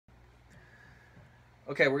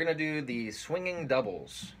Okay, we're going to do the swinging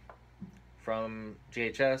doubles from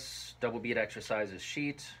GHS, double beat exercises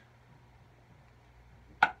sheet.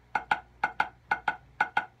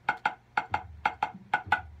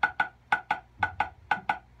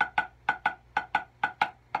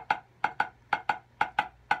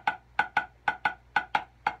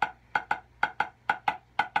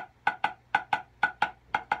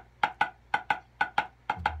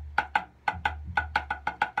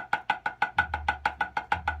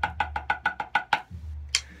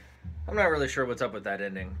 I'm not really sure what's up with that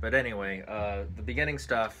ending, but anyway, the beginning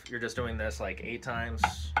stuff, you're just doing this like 8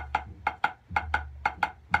 times,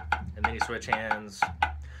 and then you switch hands,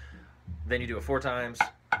 then you do it 4 times,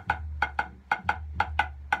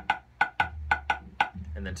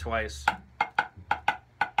 and then twice,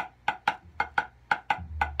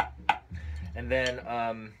 and then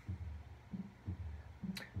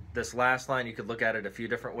this last line, you could look at it a few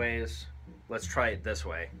different ways. Let's try it this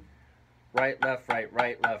way. Right, left,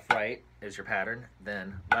 right is your pattern.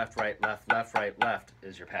 Then left, right, left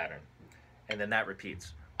is your pattern. And then that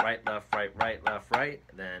repeats. Right, left, right,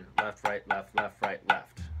 then left, right, left. Right,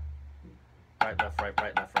 left,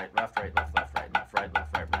 right, left, right, left, right, left, right, left, right,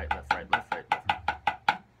 left, right, left, right, left.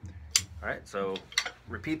 All right, so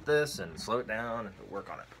repeat this and slow it down and work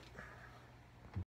on it.